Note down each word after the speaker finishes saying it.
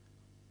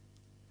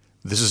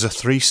This is a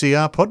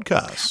 3CR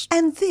podcast.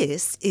 And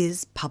this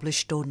is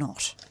Published or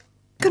Not.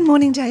 Good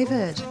morning,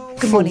 David.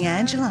 Good morning,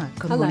 Angela.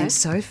 Good morning,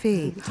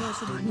 Sophie.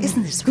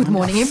 Isn't this Good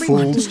morning,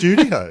 everyone. Full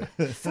studio.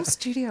 Full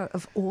studio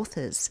of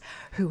authors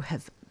who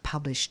have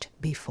published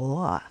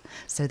before.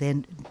 So they're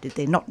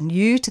not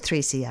new to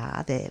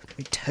 3CR, they're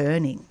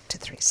returning to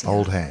 3CR.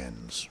 Old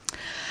hands.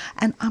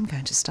 And I'm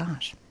going to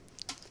start.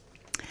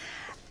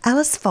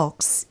 Alice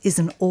Fox is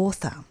an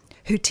author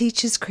who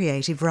teaches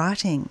creative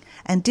writing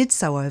and did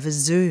so over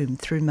Zoom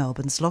through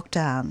Melbourne's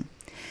lockdown.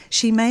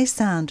 She may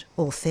sound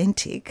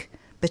authentic,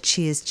 but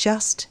she is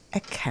just a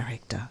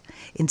character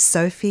in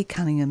Sophie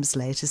Cunningham's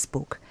latest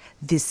book,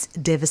 This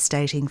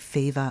Devastating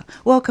Fever.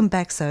 Welcome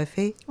back,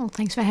 Sophie. Well,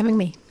 thanks for having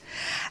me.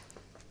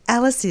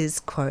 Alice is,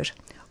 quote,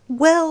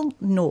 well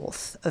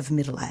north of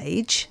middle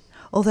age,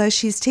 although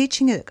she's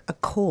teaching a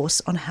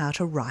course on how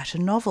to write a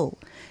novel.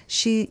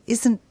 She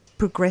isn't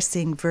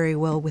progressing very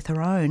well with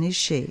her own, is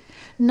she?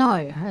 No,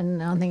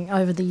 and I think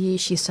over the years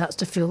she starts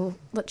to feel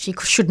that she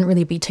shouldn't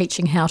really be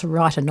teaching how to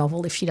write a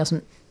novel if she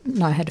doesn't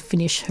know how to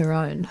finish her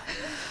own.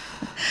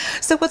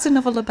 So what's a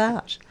novel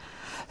about?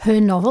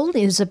 Her novel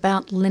is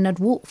about Leonard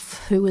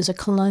Woolf, who was a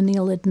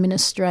colonial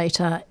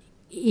administrator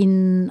he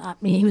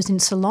was in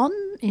Ceylon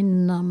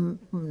in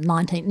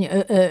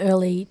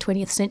early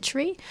 20th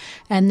century,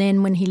 and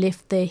then when he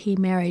left there he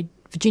married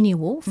Virginia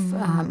Woolf,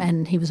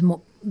 and he was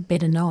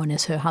better known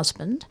as her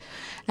husband,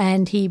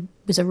 and he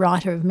was a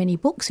writer of many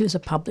books. He was a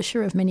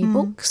publisher of many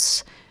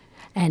books,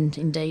 and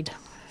indeed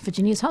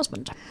Virginia's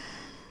husband.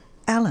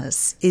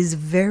 Alice is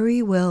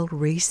very well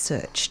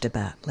researched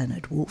about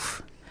Leonard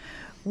Woolf.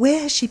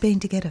 Where has she been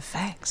to get her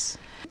facts?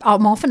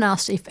 I'm often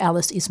asked if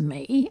Alice is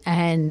me,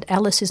 and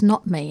Alice is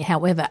not me.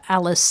 However,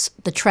 Alice,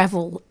 the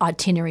travel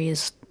itinerary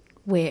is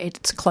where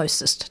it's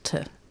closest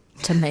to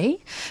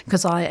me,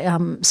 because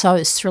so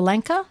is Sri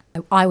Lanka.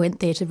 I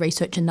went there to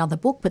research another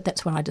book, but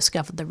that's when I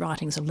discovered the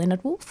writings of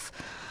Leonard Woolf.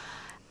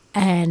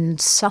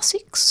 And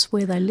Sussex,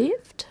 where they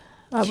lived.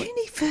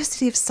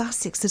 University of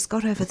Sussex has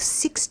got over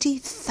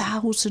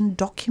 60,000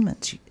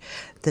 documents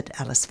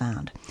that Alice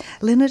found.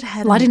 Leonard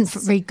had... Well, I didn't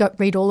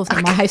read all of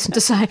them, I hasten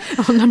to say.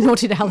 Oh, no, nor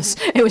did Alice.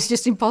 It was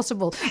just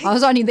impossible. I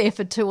was only there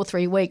for 2 or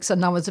 3 weeks,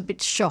 and I was a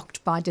bit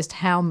shocked by just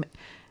how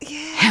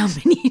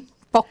many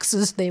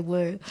boxes there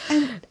were.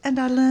 And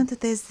I learned that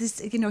there's this,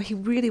 he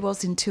really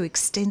was into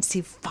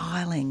extensive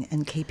filing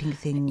and keeping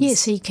things.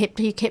 Yes, he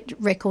kept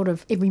record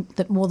of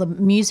all the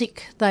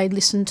music they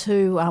listened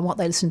to, what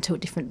they listened to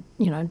at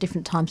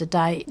different times of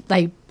day.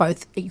 They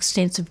both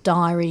extensive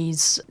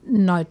diaries,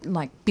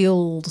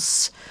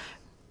 bills,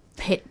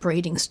 pet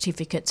breeding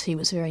certificates. He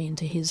was very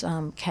into his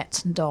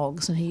cats and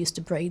dogs, and he used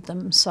to breed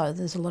them. So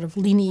there's a lot of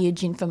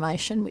lineage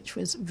information, which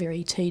was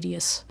very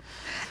tedious.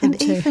 And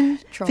even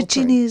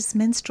Virginia's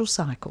menstrual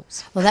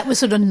cycles. Well, that was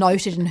sort of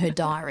noted in her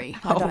diary.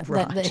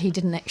 Right. That he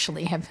didn't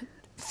actually have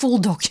full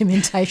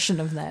documentation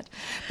of that.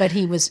 But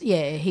he was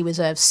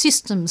a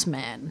systems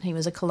man. He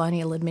was a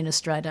colonial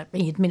administrator.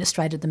 He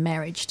administrated the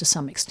marriage to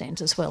some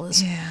extent, as well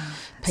as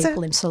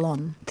people in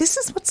Ceylon. This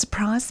is what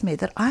surprised me,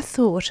 that I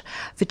thought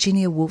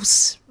Virginia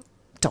Woolf's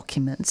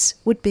documents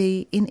would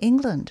be in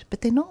England,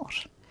 but they're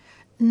not.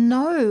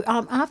 No,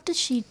 after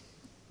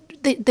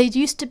there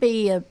used to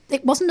be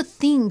it wasn't a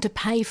thing to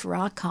pay for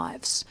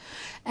archives,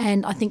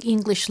 and I think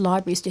English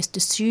libraries just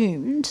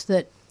assumed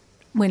that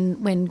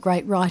when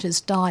great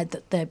writers died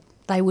that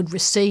they would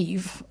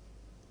receive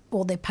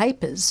all their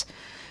papers,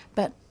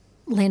 but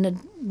Leonard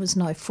was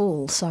no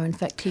fool, so in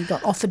fact he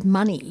got offered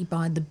money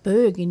by the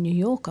Berg in New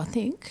York, I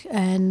think,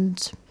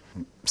 and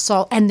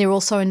they're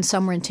also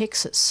somewhere in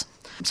Texas,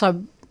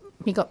 so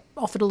he got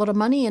offered a lot of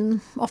money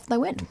and off they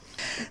went.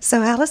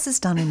 So Alice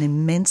has done an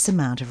immense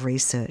amount of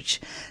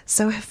research.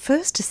 So her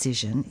first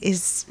decision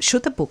is,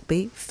 should the book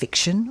be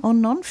fiction or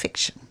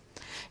non-fiction?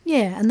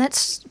 Yeah, and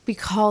that's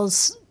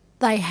because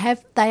they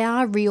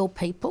are real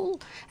people,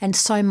 and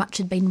so much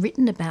had been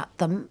written about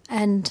them.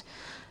 And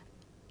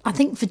I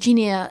think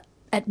Virginia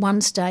at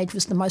one stage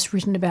was the most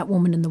written about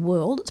woman in the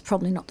world. It's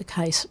probably not the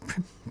case.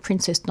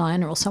 Princess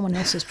Diana or someone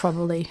else has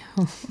probably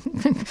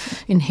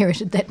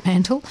inherited that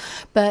mantle.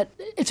 But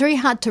it's very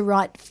hard to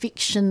write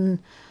fiction.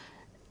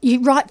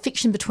 You write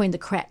fiction between the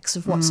cracks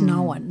of what's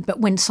known, but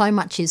when so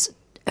much is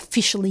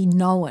officially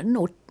known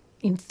or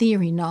in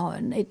theory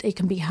known, it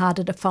can be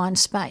harder to find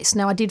space.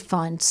 Now, I did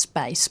find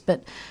space,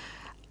 but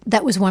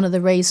that was one of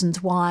the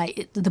reasons why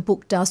the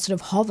book does sort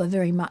of hover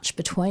very much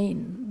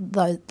between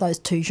those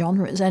two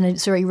genres, and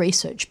it's very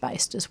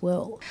research-based as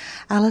well.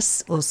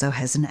 Alice also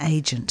has an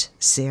agent,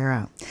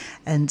 Sarah,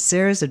 and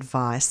Sarah's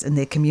advice and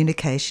their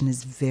communication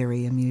is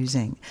very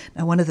amusing.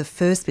 Now, one of the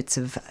first bits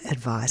of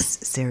advice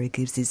Sarah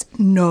gives is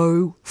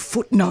no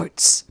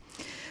footnotes.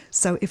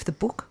 So if the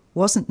book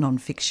wasn't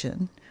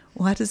non-fiction,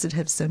 why does it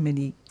have so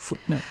many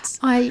footnotes?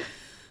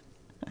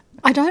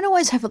 I don't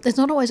always there's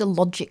not always a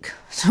logic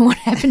to what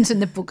happens in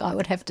the book, I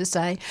would have to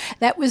say.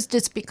 That was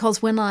just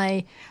because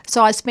I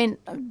spent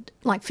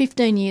like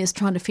 15 years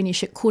trying to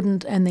finish it,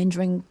 couldn't, and then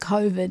during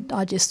COVID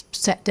I just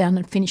sat down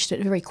and finished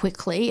it very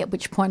quickly, at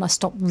which point I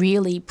stopped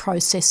really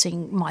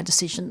processing my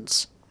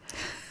decisions.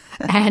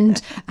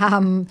 And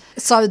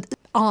so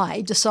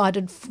I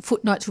decided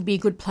footnotes would be a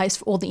good place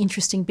for all the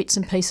interesting bits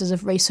and pieces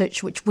of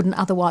research which wouldn't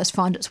otherwise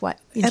find its way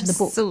into the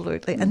book.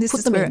 Absolutely. And this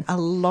is where a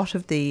lot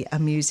of the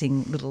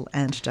amusing little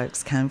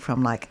anecdotes came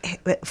from, like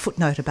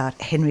footnote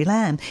about Henry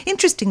Lamb.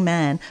 Interesting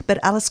man,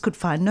 but Alice could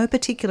find no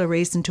particular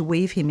reason to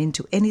weave him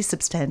into any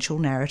substantial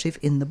narrative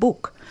in the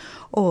book.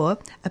 Or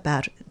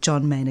about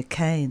John Maynard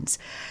Keynes.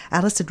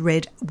 Alice had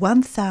read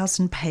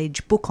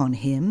 1,000-page book on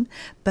him,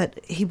 but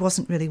he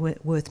wasn't really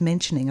worth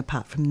mentioning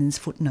apart from in his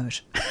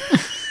footnote.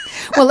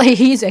 Well,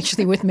 he is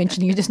actually worth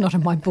mentioning. He's just not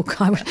in my book.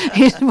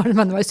 He's one of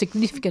the most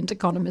significant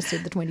economists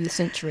of the 20th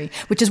century,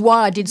 which is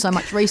why I did so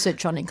much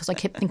research on him, because I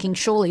kept thinking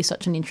surely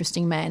such an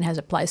interesting man has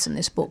a place in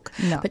this book.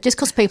 No. But just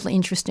because people are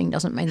interesting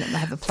doesn't mean that they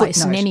have a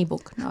place in any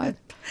book. No.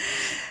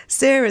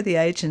 Sarah the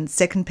agent's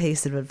second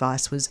piece of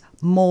advice was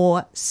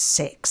more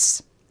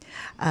sex.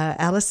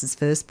 Alice's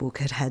first book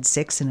had had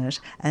sex in it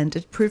and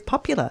it proved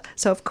popular.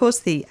 So, of course,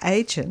 the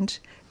agent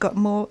got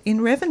more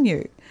in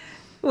revenue.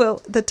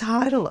 Well, the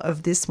title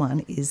of this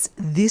one is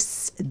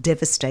This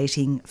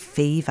Devastating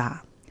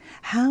Fever.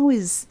 How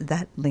is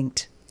that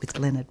linked with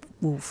Leonard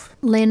Woolf?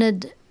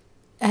 Leonard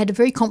had a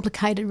very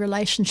complicated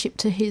relationship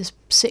to his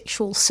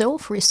sexual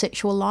self or his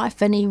sexual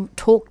life, and he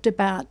talked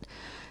about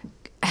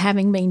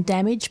having been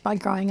damaged by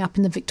growing up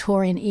in the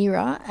Victorian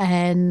era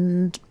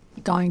and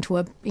going to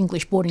an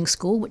English boarding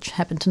school, which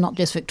happened to not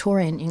just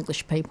Victorian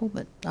English people,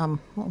 but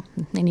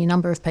any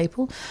number of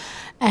people.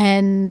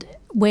 And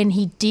when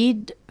he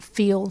did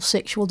feel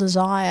sexual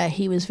desire,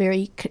 he was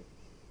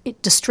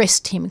it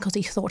distressed him because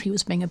he thought he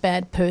was being a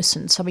bad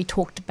person. So he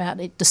talked about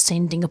it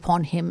descending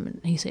upon him.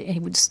 He said he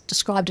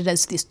described it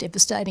as this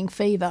devastating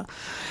fever.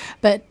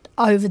 But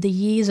over the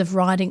years of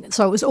writing,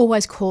 so it was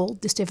always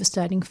called This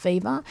Devastating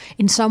Fever.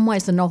 In some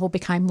ways, the novel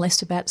became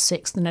less about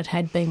sex than it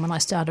had been when I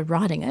started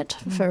writing it.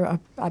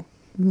 I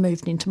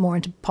moved more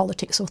into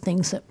politics or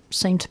things that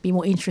seemed to be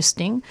more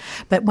interesting.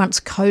 But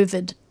once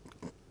COVID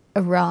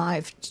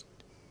arrived,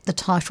 the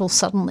title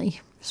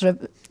suddenly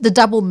the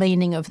double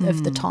meaning of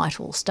the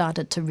title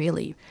started to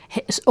really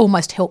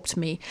almost helped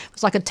me. It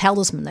was like a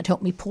talisman that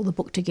helped me pull the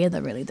book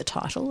together, really, the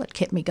title. It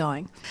kept me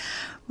going.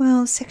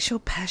 Well, sexual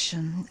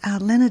passion,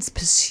 Leonard's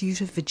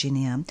pursuit of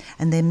Virginia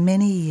and their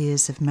many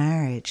years of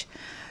marriage,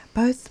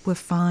 both were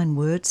fine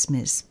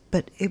wordsmiths,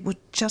 but it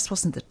just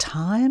wasn't the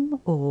time,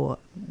 or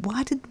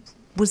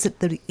was it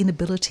the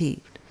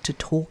inability to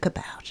talk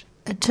about?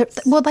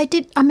 Well, they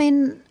did,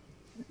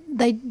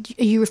 are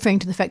you referring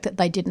to the fact that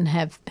they didn't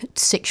have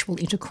sexual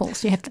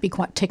intercourse? You have to be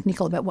quite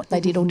technical about what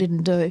they did or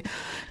didn't do,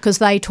 because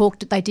they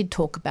did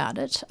talk about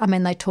it.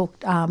 They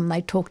talked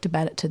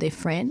about it to their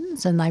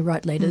friends, and they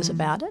wrote letters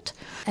about it.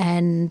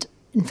 And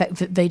in fact,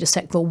 Vita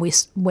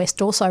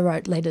Sackville-West also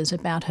wrote letters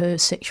about her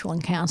sexual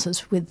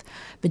encounters with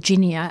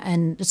Virginia,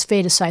 and it's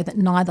fair to say that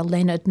neither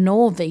Leonard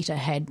nor Vita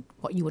had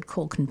what you would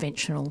call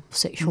conventional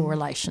sexual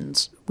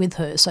relations with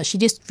her. So she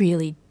just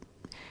really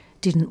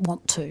didn't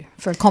want to,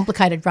 for a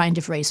complicated range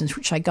of reasons,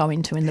 which I go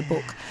into in the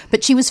book.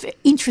 But she was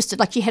interested,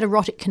 like she had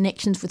erotic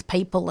connections with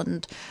people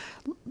and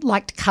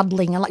liked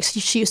cuddling, and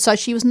so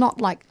she was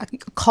not like a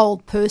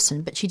cold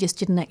person, but she just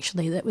didn't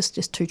actually. That was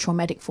just too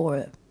traumatic for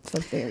her for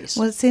various.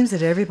 Well, it seems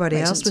that everybody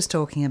reasons. else was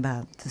talking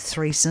about the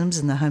threesomes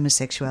and the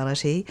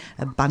homosexuality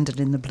abundant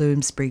in the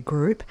Bloomsbury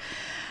group.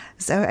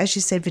 So, as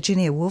you said,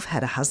 Virginia Woolf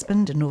had a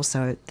husband and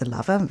also the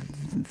lover,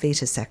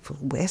 Vita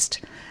Sackville-West,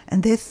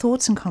 and their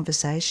thoughts and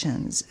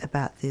conversations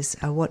about this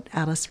are what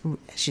Alice,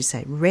 as you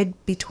say, read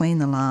between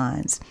the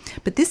lines.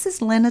 But this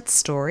is Leonard's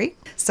story.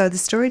 So the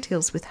story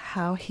deals with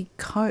how he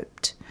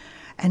coped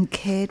and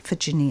cared for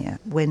Virginia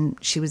when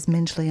she was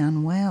mentally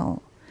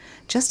unwell,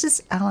 just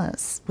as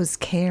Alice was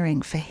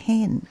caring for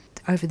Hen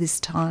over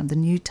this time, the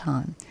new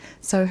time.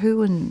 So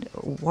who and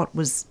what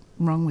was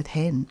wrong with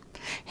Hen?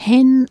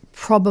 Hen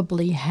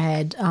probably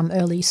had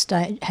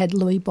had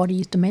Lewy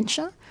body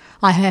dementia.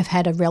 I have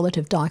had a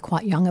relative die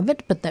quite young of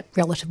it, but that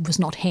relative was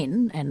not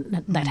Hen,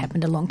 and that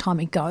happened a long time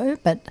ago.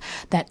 But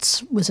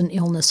that was an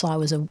illness I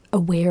was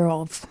aware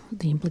of,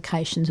 the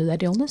implications of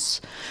that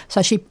illness.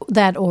 So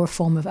that or a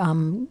form of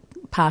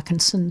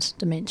Parkinson's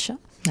dementia.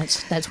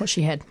 That's what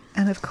she had.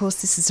 And of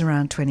course, this is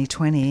around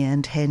 2020,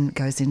 and Hen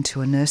goes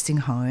into a nursing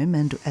home,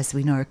 and as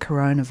we know,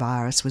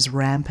 coronavirus was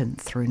rampant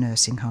through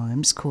nursing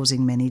homes,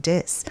 causing many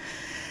deaths.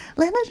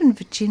 Leonard and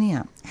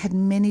Virginia had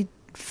many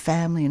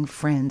family and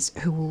friends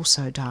who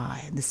also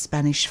died. The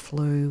Spanish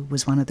flu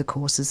was one of the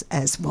causes,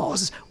 as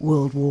was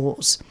world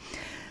wars.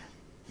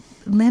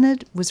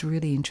 Leonard was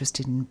really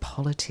interested in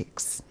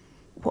politics.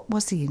 What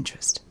was the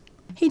interest?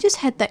 He just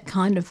had that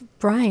kind of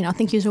brain. I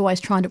think he was always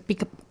trying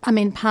to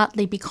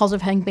partly because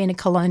of having been a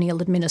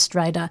colonial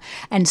administrator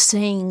and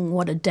seeing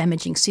what a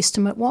damaging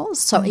system it was.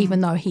 So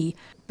even though he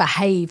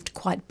behaved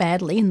quite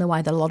badly in the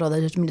way that a lot of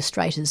those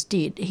administrators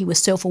did, he was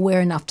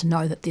self-aware enough to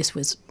know that this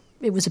was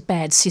was a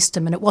bad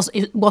system, and it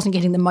wasn't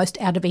getting the most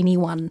out of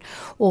anyone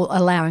or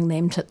allowing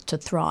them to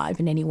thrive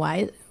in any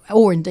way,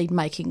 or indeed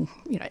making,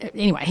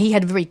 anyway,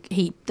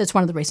 that's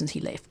one of the reasons he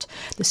left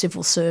the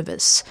civil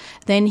service.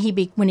 Then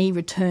when he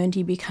returned,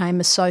 he became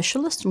a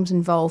socialist and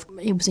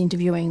he was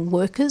interviewing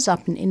workers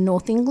up in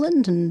North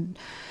England, and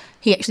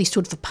he actually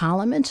stood for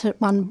Parliament at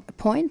one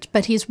point,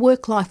 but his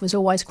work life was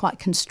always quite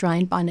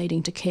constrained by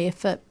needing to care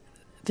for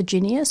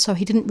Virginia, so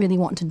he didn't really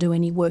want to do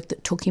any work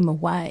that took him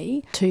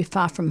away too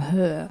far from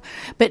her.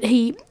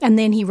 And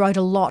then he wrote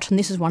a lot, and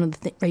this is one of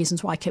the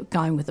reasons why I kept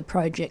going with the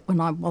project when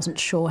I wasn't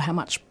sure how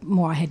much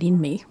more I had in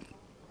me,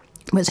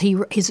 was he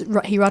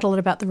wrote a lot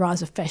about the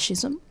rise of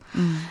fascism,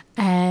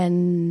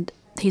 and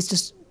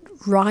his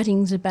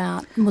writings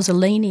about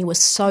Mussolini was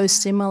so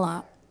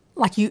similar.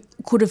 Like, you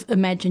could have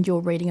imagined you're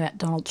reading about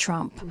Donald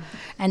Trump.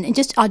 And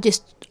I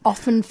just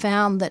often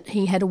found that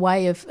he had a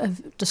way of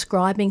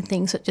describing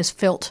things that just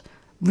felt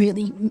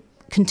really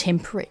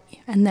contemporary,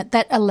 and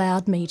that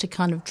allowed me to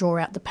kind of draw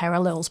out the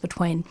parallels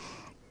between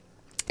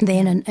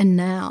then and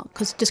now,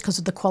 because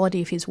of the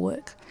quality of his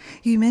work.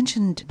 You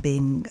mentioned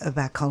being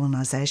about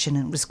colonisation,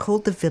 and it was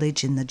called The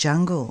Village in the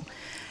Jungle,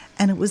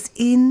 and it was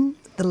in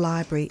the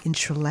library in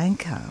Sri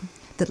Lanka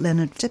that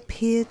Leonard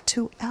appeared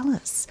to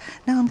Alice.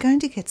 Now I'm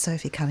going to get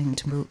Sophie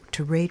Cunningham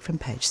to read from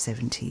page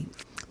 70.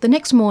 The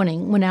next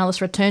morning, when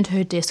Alice returned to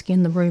her desk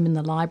in the room in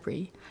the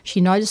library, she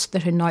noticed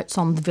that her notes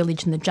on The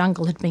Village in the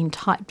Jungle had been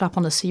typed up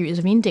on a series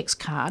of index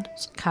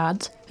cards.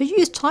 Who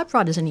used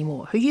typewriters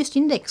anymore? Who used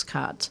index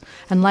cards?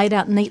 And laid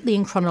out neatly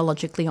and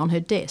chronologically on her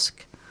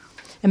desk.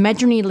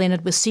 Imaginary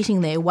Leonard was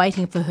sitting there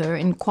waiting for her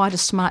in quite a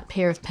smart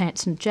pair of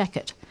pants and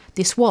jacket.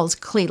 This was,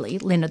 clearly,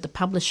 Leonard the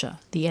publisher,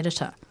 the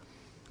editor.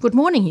 "Good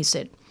morning," he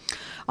said.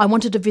 "I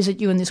wanted to visit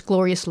you in this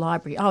glorious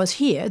library. I was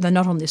here, though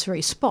not on this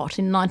very spot,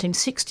 in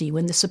 1960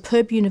 when the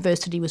superb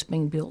university was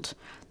being built.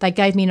 They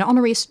gave me an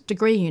honorary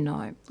degree, you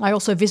know. I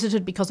also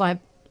visited because I have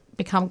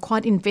become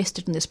quite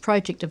invested in this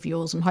project of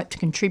yours and hope to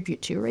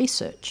contribute to your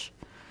research."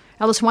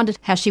 Alice wondered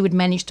how she would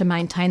manage to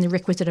maintain the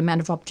requisite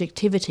amount of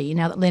objectivity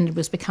now that Leonard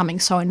was becoming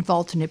so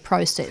involved in her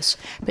process,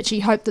 but she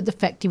hoped that the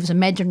fact he was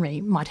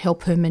imaginary might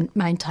help her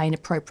maintain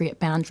appropriate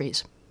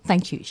boundaries.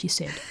 "Thank you," she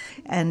said.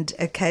 And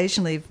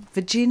occasionally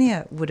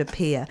Virginia would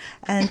appear,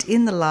 and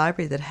in the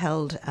library that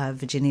held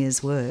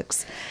Virginia's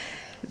works,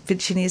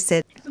 Virginia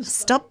said,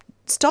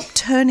 Stop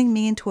turning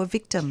me into a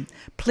victim.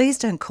 Please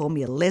don't call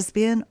me a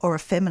lesbian or a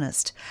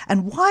feminist.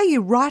 And why are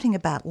you writing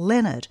about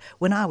Leonard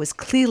when I was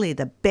clearly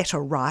the better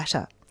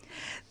writer?"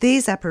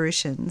 These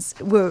apparitions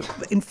were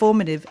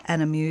informative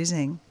and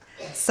amusing.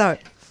 So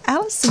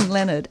Alice and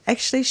Leonard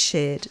actually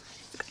shared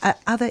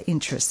other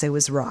interests. There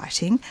was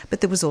writing,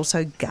 but there was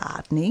also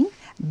gardening,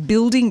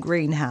 building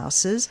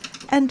greenhouses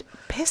and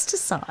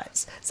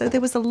pesticides. So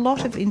there was a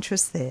lot of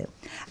interest there.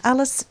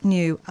 Alice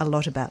knew a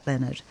lot about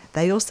Leonard.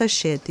 They also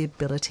shared the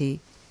ability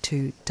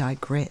to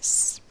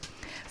digress,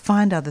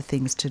 find other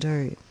things to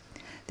do.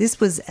 This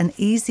was an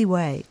easy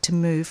way to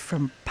move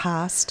from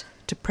past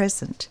to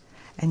present,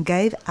 and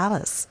gave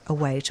Alice a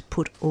way to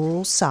put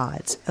all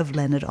sides of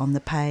Leonard on the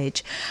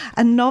page.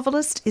 A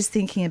novelist is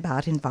thinking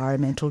about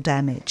environmental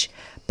damage,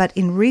 but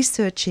in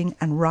researching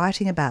and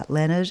writing about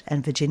Leonard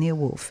and Virginia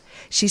Woolf,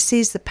 she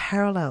sees the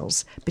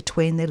parallels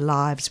between their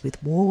lives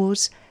with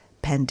wars,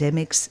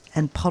 pandemics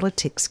and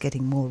politics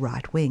getting more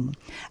right-wing,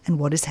 and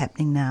what is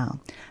happening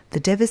now. The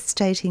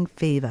Devastating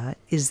Fever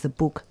is the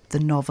book the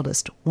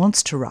novelist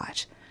wants to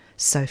write.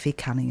 Sophie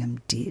Cunningham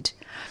did.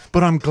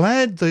 But I'm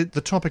glad the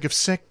topic of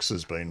sex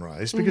has been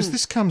raised, because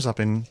this comes up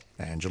in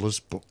Angela's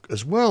book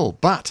as well.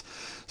 But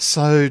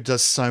so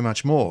does so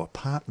much more.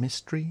 Part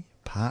mystery,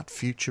 part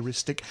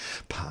futuristic,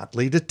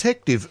 partly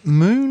detective.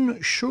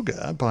 Moon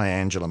Sugar by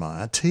Angela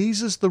Meyer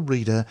teases the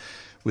reader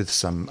with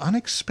some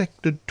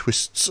unexpected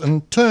twists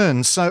and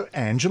turns. So,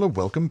 Angela,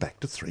 welcome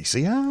back to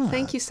 3CR.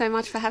 Thank you so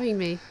much for having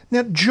me.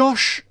 Now,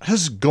 Josh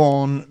has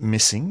gone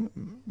missing.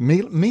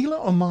 Mila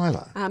or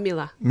Mila?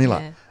 Mila.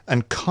 Yeah.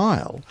 And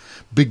Kyle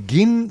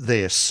begin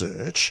their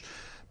search,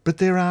 but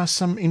there are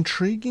some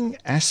intriguing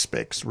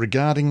aspects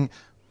regarding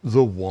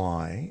the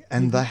why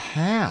and the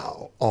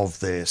how of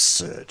their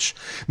search.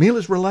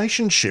 Mila's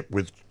relationship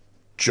with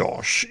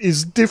Josh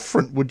is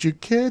different. Would you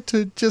care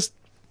to just...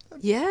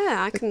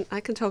 Yeah, I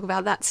can talk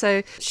about that.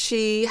 So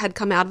she had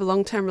come out of a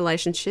long-term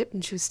relationship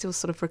and she was still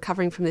sort of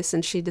recovering from this,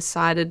 and she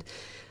decided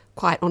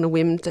quite on a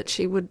whim that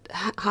she would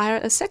hire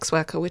a sex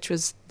worker, which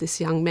was this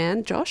young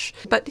man, Josh.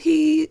 But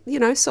he,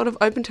 sort of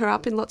opened her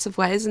up in lots of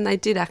ways, and they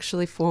did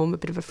actually form a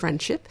bit of a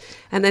friendship.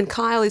 And then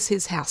Kyle is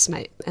his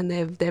housemate, and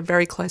they're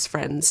very close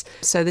friends.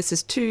 So this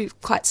is two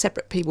quite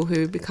separate people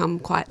who become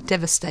quite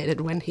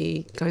devastated when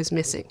he goes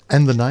missing.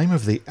 And the name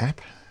of the app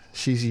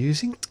she's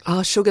using?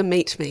 Oh, Sugar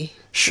Meet Me.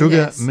 Sugar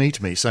Yes.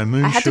 Meet Me. So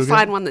Moon I had Sugar. to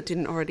find one that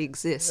didn't already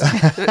exist.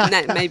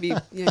 maybe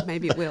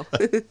it will.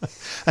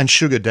 And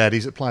Sugar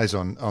Daddies, it plays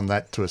on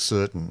that to a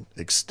certain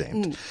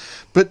extent.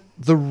 But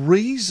the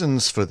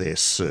reasons for their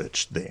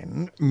search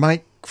then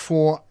make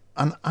for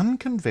an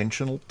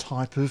unconventional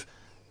type of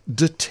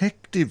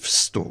detective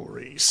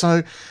story.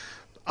 So,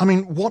 I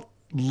mean, what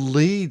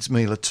leads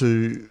Mila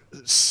to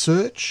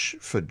search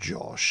for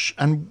Josh,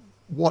 and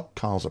what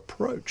Kyle's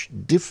approach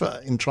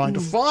differ in trying to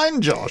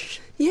find Josh?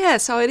 Yeah,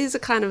 so it is a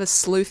kind of a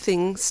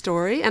sleuthing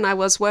story, and I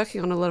was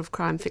working on a lot of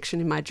crime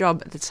fiction in my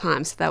job at the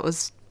time, so that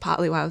was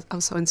partly why I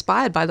was so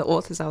inspired by the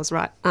authors I was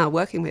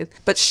working with.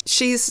 But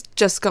she's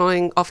just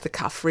going off the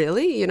cuff,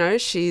 really. You know,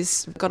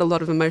 she's got a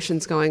lot of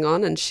emotions going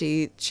on, and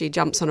she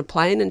jumps on a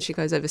plane and she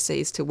goes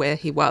overseas to where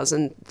he was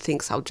and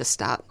thinks, I'll just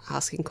start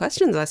asking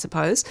questions, I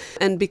suppose.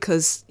 And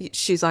because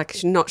she's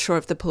not sure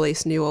if the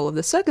police knew all of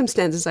the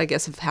circumstances, I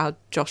guess, of how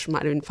Josh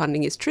might have been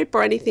funding his trip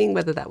or anything,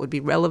 whether that would be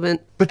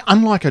relevant. But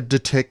unlike a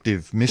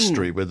detective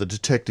mystery where the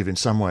detective in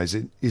some ways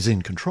is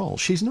in control,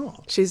 she's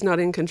not. She's not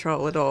in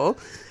control at all.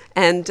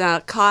 And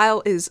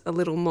Kyle is a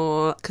little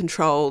more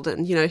controlled,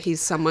 and, you know,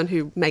 he's someone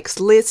who makes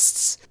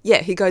lists.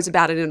 Yeah, he goes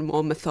about it in a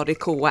more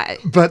methodical way.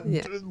 But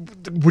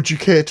would you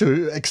care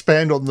to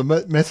expand on the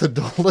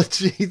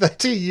methodology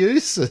that he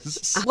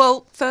uses?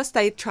 Well, first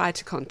they try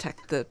to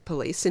contact the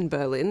police in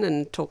Berlin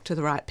and talk to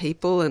the right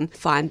people and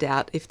find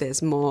out if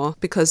there's more,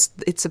 because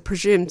it's a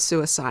presumed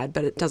suicide,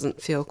 but it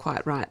doesn't feel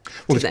quite right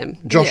to them.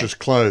 Josh's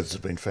clothes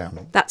have been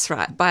found. That's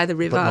right, by the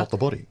river. But not the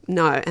body.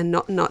 No, and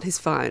not his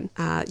phone.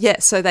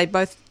 So they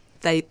both...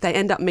 They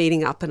end up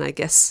meeting up, and I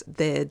guess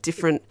they're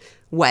different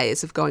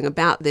ways of going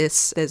about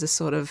this. There's a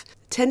sort of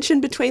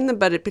tension between them,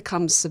 but it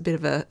becomes a bit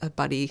of a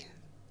buddy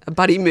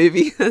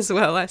movie as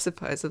well, I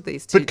suppose, of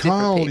these two But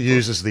different Kyle people.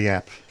 uses the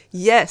app.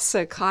 Yes,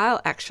 so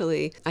Kyle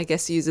actually, I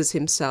guess, uses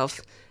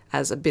himself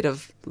as a bit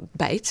of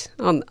bait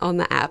on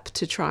the app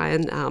to try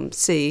and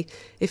see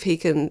if he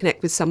can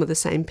connect with some of the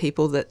same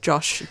people that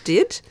Josh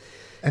did.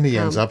 And he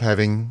ends up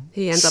having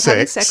having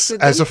sex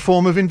with as them. a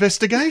form of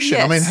investigation.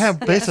 I mean, Yes. how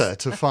better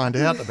to find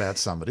out about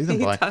somebody than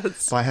He by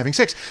does. having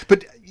sex.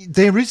 But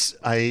there is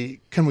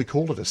can we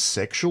call it a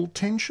sexual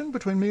tension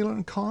between Mila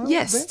and Kyle?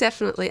 Yes, there?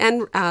 definitely,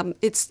 and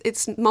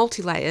it's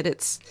multi-layered.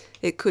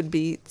 It could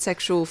be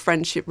sexual,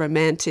 friendship,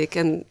 romantic,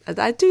 and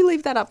I do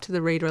leave that up to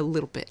the reader a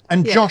little bit.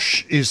 And Yeah.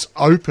 Josh is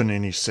open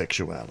in his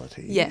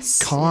sexuality. Yes,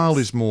 Kyle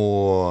yes. is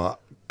more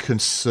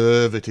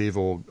conservative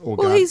or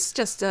Well, he's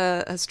just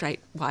a straight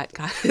white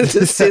guy, a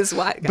cis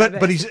white guy.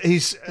 but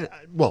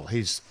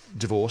he's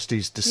divorced.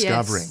 He's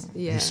discovering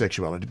yeah. his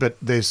sexuality. But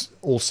there's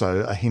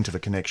also a hint of a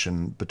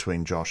connection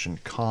between Josh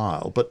and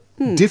Kyle, but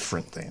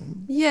different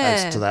then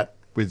Yeah. as to that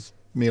with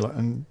Mila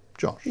and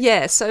Josh.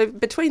 Yeah, so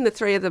between the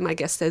three of them, I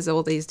guess there's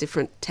all these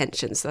different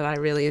tensions that I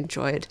really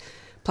enjoyed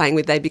playing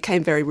with. They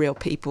became very real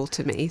people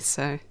to me,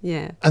 so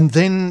yeah. And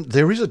then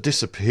there is a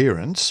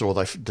disappearance, or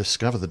they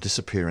discover the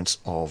disappearance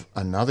of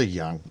another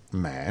young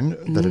man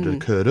that had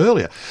occurred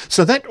earlier.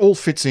 So that all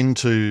fits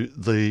into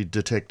the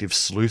detective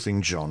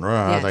sleuthing genre.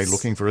 Are they Yes.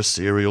 looking for a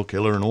serial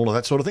killer and all of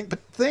that sort of thing?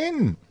 But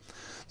then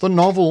the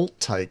novel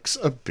takes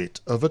a bit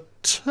of a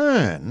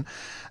turn,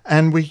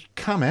 and we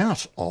come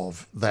out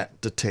of that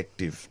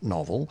detective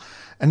novel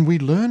and we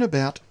learn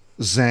about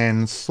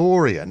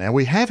Xanthoria. Now,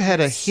 we have had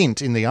a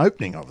hint in the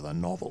opening of the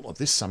novel of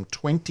this some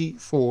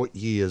 24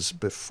 years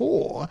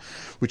before,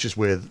 which is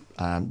where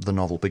the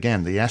novel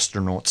began. The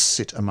astronaut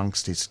sit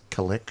amongst his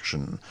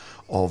collection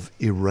of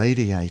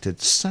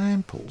irradiated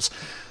samples.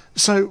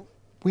 So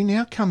we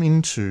now come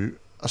into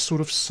a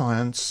sort of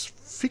science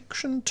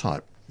fiction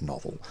type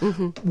novel.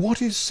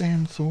 What is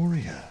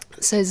Xanthoria?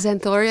 So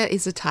Xanthoria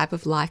is a type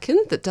of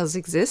lichen that does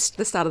exist. At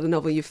the start of the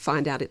novel, you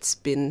find out it's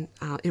been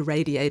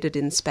irradiated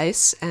in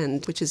space,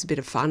 and which is a bit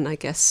of fun, I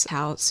guess,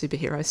 how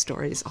superhero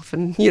stories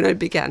often,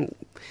 began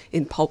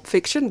in pulp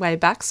fiction way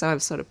back. So I'm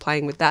sort of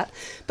playing with that.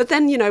 But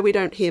then, we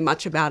don't hear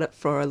much about it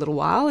for a little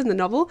while in the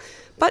novel.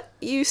 But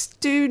you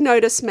do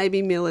notice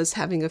maybe Mila's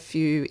having a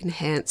few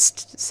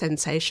enhanced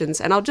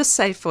sensations. And I'll just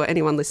say for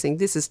anyone listening,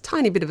 this is a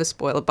tiny bit of a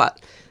spoiler, but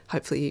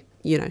hopefully,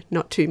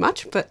 not too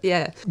much, but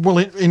yeah. Well,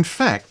 in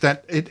fact,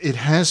 that it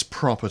has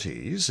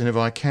properties, and if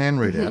I can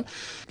read out,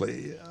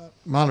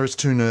 Marla is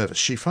too nervous.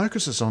 She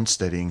focuses on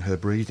steadying her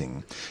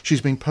breathing.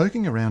 She's been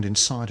poking around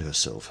inside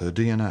herself, her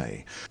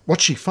DNA. What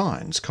she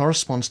finds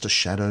corresponds to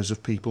shadows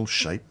of people,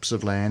 shapes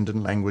of land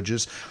and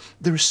languages.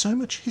 There is so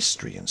much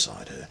history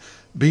inside her.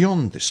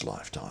 Beyond this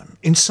lifetime,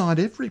 inside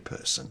every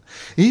person,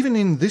 even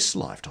in this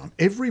lifetime,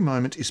 every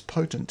moment is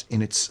potent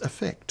in its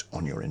effect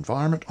on your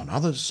environment, on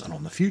others, and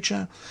on the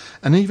future,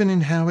 and even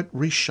in how it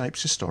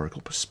reshapes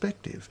historical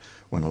perspective.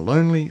 When a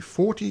lonely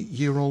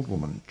 40-year-old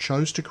woman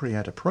chose to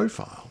create a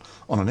profile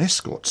on an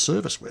escort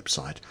service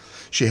website,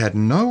 she had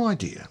no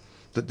idea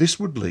that this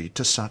would lead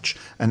to such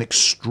an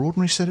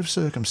extraordinary set of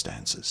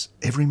circumstances.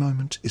 Every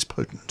moment is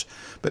potent,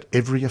 but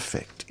every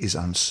effect is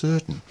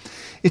uncertain.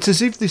 It's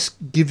as if this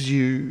gives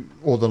you,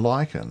 or the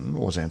lichen,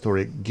 or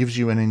Xanthoria, gives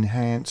you an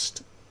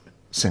enhanced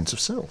sense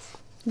of self.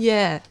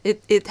 Yeah,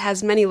 it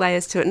has many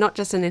layers to it, not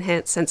just an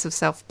enhanced sense of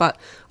self, but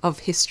of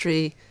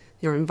history,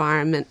 your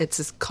environment. It's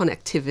a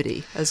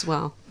connectivity as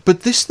well.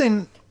 But this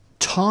then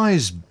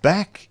ties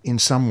back in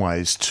some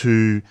ways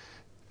to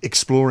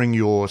exploring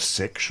your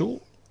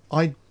sexual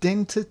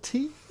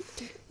identity.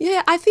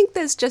 Yeah, I think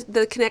there's just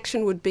the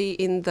connection would be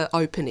in the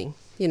opening,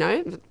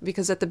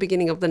 because at the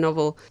beginning of the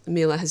novel,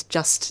 Mila has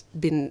just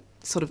been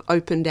sort of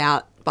opened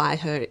out by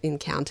her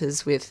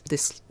encounters with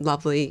this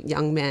lovely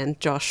young man,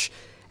 Josh,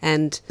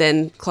 and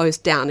then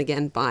closed down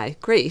again by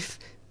grief.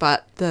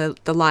 But the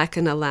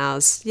lichen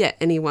allows,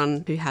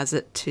 anyone who has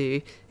it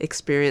to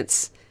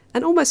experience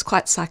an almost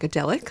quite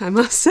psychedelic, I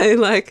must say,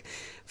 like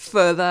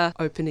further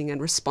opening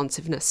and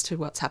responsiveness to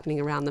what's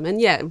happening around them.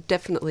 And it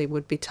definitely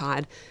would be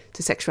tied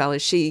to sexuality.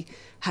 She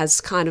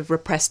has kind of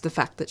repressed the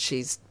fact that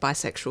she's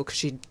bisexual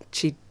because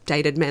she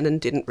dated men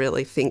and didn't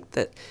really think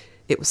that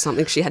it was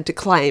something she had to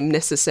claim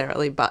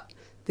necessarily, but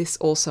this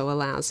also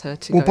allows her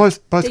to go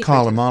both deeper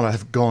Kyle and into it. Milo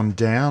have gone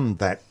down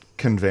that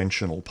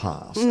conventional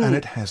path and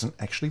it hasn't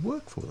actually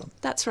worked for them.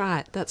 That's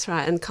right.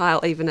 And Kyle,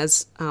 even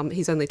as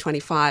he's only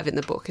 25 in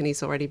the book and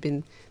he's already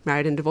been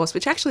married and divorced,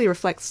 which actually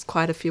reflects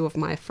quite a few of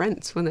my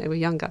friends when they were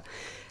younger.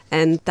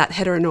 And that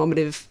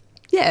heteronormative,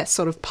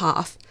 sort of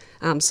path.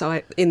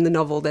 So in the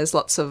novel, there's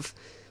lots of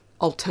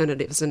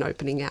alternatives and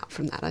opening out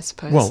from that, I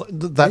suppose. Well,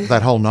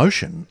 that whole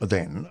notion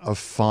then of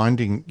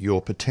finding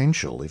your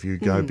potential, if you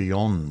go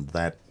beyond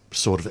that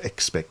sort of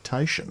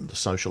expectation, the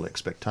social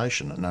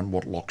expectation, and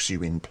what locks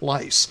you in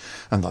place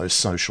and those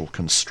social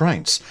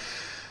constraints.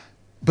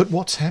 But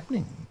what's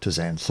happening to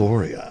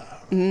Xanthoria?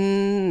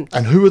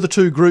 And who are the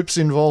two groups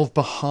involved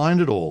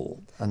behind it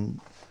all? And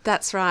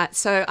that's right.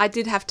 So I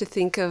did have to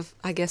think of,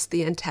 I guess,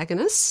 the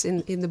antagonists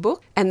in the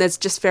book. And there's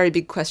just very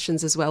big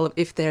questions as well of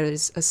if there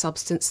is a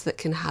substance that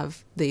can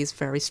have these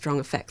very strong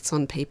effects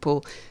on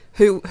people,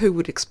 who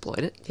would exploit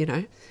it, you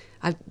know.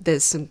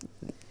 There's some,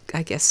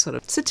 I guess, sort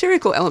of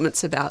satirical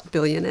elements about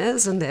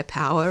billionaires and their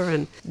power.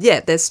 And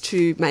there's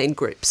two main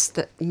groups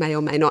that may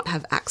or may not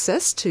have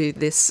access to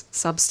this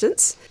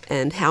substance,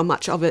 and how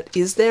much of it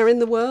is there in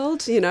the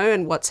world, you know,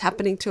 and what's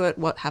happening to it,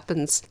 what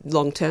happens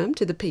long term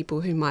to the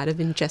people who might have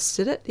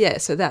ingested it. Yeah,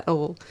 so that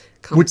all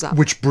comes up.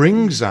 Which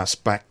brings us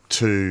back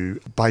to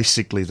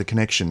basically the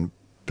connection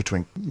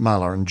between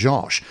Marla and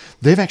Josh.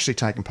 They've actually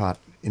taken part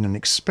in an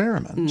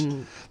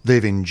experiment.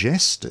 They've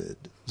ingested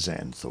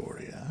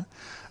Xanthoria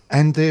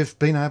and they've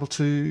been able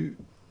to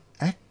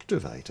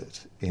activate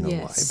it in a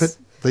way. But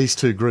these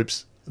two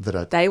groups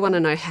they want to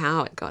know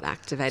how it got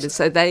activated.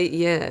 So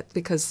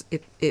because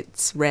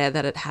it's rare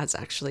that it has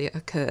actually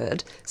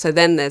occurred. So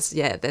then there's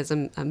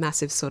a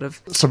massive sort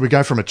of... So we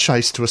go from a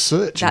chase to a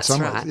search. That's in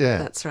some right. ways. Yeah,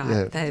 that's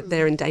right. Yeah.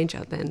 They're in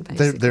danger then,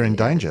 basically. They're in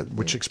danger,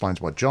 which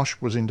explains why Josh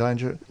was in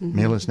danger.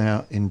 Mila's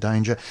now in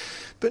danger.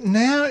 But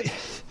now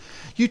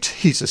you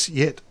tease us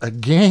yet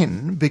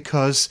again,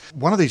 because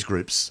one of these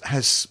groups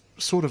has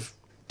sort of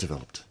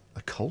developed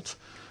a cult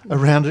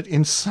around it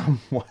in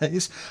some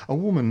ways. A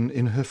woman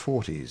in her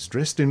 40s,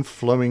 dressed in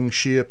flowing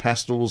sheer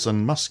pastels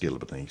and muscular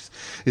beneath,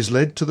 is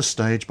led to the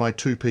stage by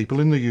two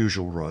people in the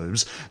usual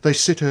robes. They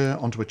sit her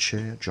onto a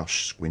chair.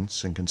 Josh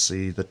squints and can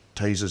see the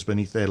tasers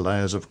beneath their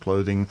layers of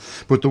clothing,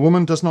 but the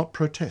woman does not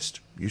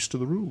protest, used to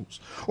the rules.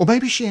 Or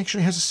maybe she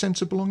actually has a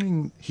sense of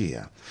belonging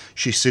here.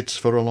 She sits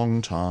for a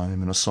long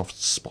time in a soft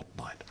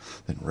spotlight,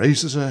 then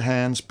raises her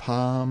hands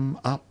palm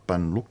up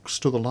and looks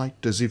to the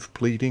light as if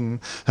pleading.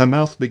 Her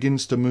mouth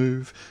begins to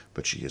move,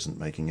 but she isn't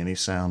making any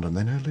sound, and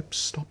then her lips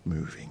stop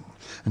moving,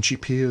 and she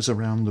peers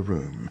around the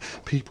room.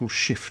 People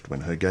shift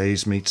when her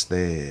gaze meets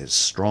theirs,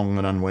 strong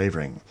and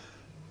unwavering.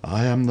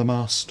 "I am the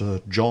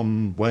master,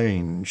 John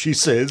Wayne," she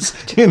says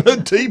in a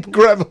deep,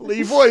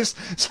 gravelly voice.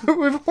 So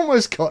we've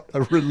almost got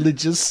a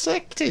religious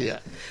sect here.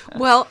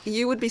 Well,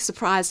 you would be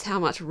surprised how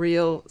much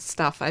real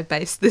stuff I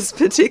base this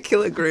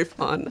particular group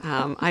on.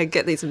 I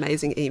get these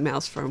amazing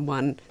emails from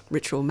one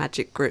ritual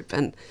magic group,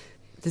 and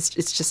it's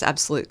just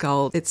absolute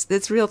gold.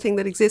 It's a real thing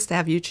that exists. They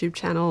have a YouTube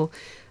channel,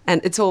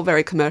 and it's all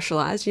very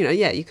commercialised. You know,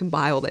 you can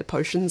buy all their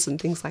potions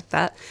and things like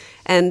that.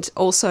 And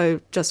also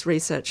just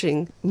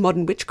researching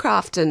modern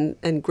witchcraft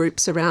and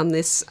groups around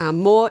this,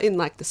 more in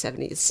like the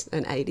 70s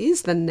and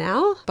 80s than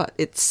now. But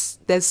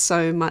there's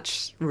so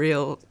much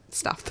real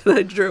stuff that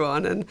I drew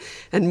on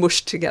and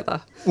mushed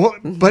together. Well,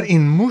 but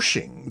in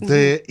mushing,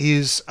 there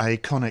is a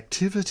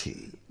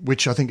connectivity,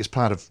 which I think is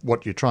part of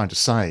what you're trying to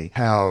say,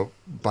 how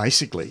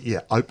basically,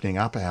 opening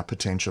up our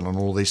potential and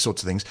all these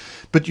sorts of things.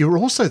 But you're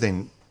also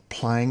then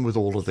playing with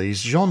all of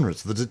these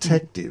genres, the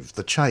detective,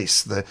 the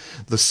chase,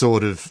 the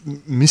sort of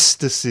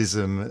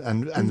mysticism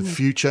and the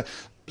future,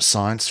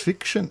 science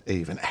fiction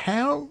even.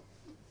 How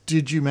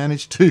did you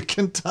manage to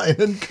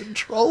contain and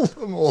control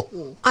them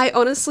all? I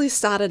honestly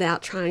started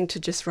out trying to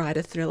just write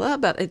a thriller,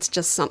 but it's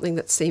just something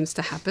that seems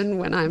to happen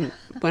when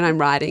I'm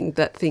writing,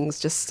 that things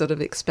just sort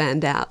of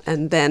expand out,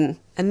 and then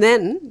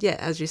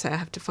as you say, I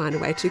have to find a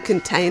way to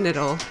contain it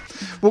all.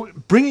 Well,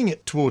 bringing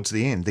it towards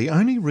the end, the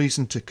only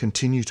reason to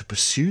continue to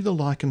pursue the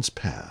lichen's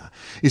power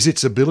is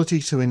its ability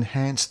to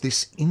enhance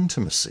this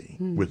intimacy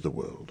with the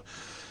world.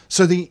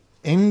 So the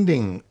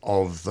ending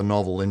of the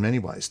novel in many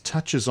ways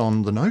touches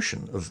on the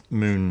notion of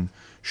moon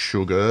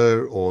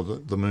sugar, or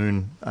the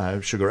moon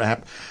sugar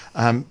app,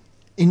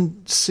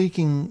 in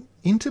seeking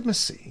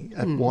intimacy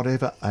at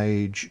whatever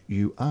age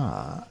you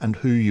are and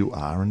who you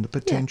are and the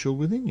potential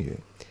within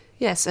you.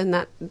 Yes, and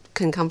that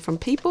can come from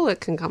people,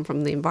 it can come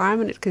from the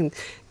environment, it can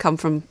come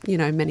from,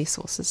 many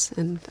sources.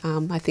 And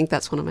I think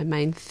that's one of my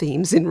main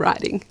themes in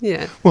writing,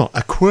 yeah. Well,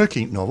 a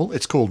quirky novel.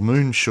 It's called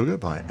Moon Sugar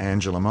by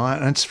Angela Meyer,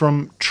 and it's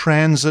from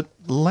Transit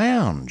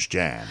Lounge,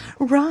 Jan.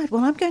 Right,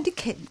 well, I'm going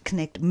to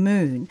connect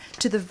Moon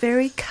to the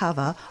very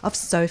cover of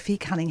Sophie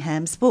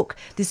Cunningham's book,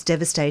 This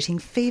Devastating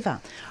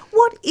Fever.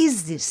 What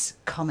is this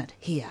comet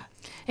here?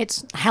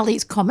 It's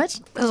Halley's Comet.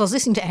 As I was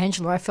listening to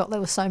Angela, I felt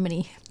there were so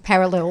many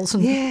parallels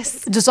and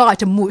Yes. desire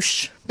to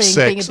mush being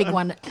a Sex. big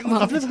one.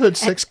 I've never heard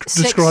sex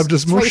and described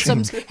as mushing.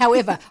 threesomes.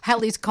 However,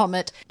 Halley's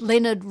Comet,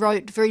 Leonard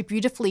wrote very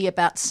beautifully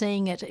about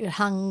seeing it. It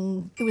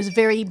was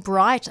very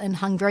bright and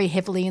hung very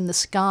heavily in the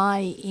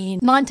sky in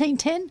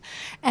 1910,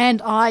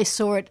 and I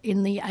saw it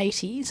in the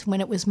 80s when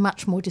it was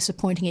much more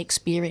disappointing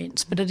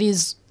experience. But it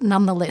is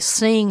nonetheless,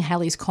 seeing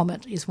Halley's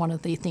Comet is one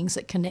of the things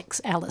that connects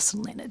Alice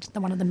and Leonard,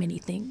 one of the many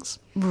things.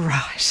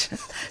 Right.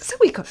 So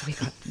we got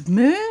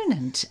Moon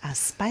and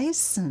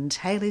space and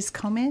Halley's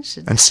Comet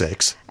And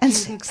sex. and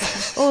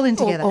sex all in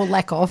together. Or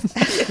lack of.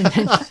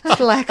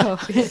 Lack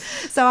of.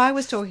 So I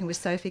was talking with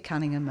Sophie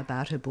Cunningham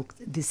about her book,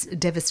 This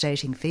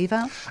Devastating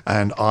Fever.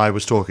 And I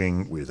was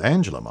talking with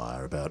Angela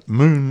Meyer about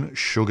Moon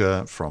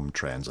Sugar from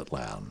Transit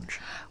Lounge.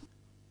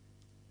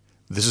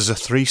 This is a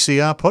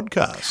 3CR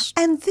podcast.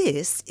 And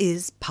this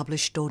is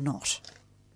Published or Not.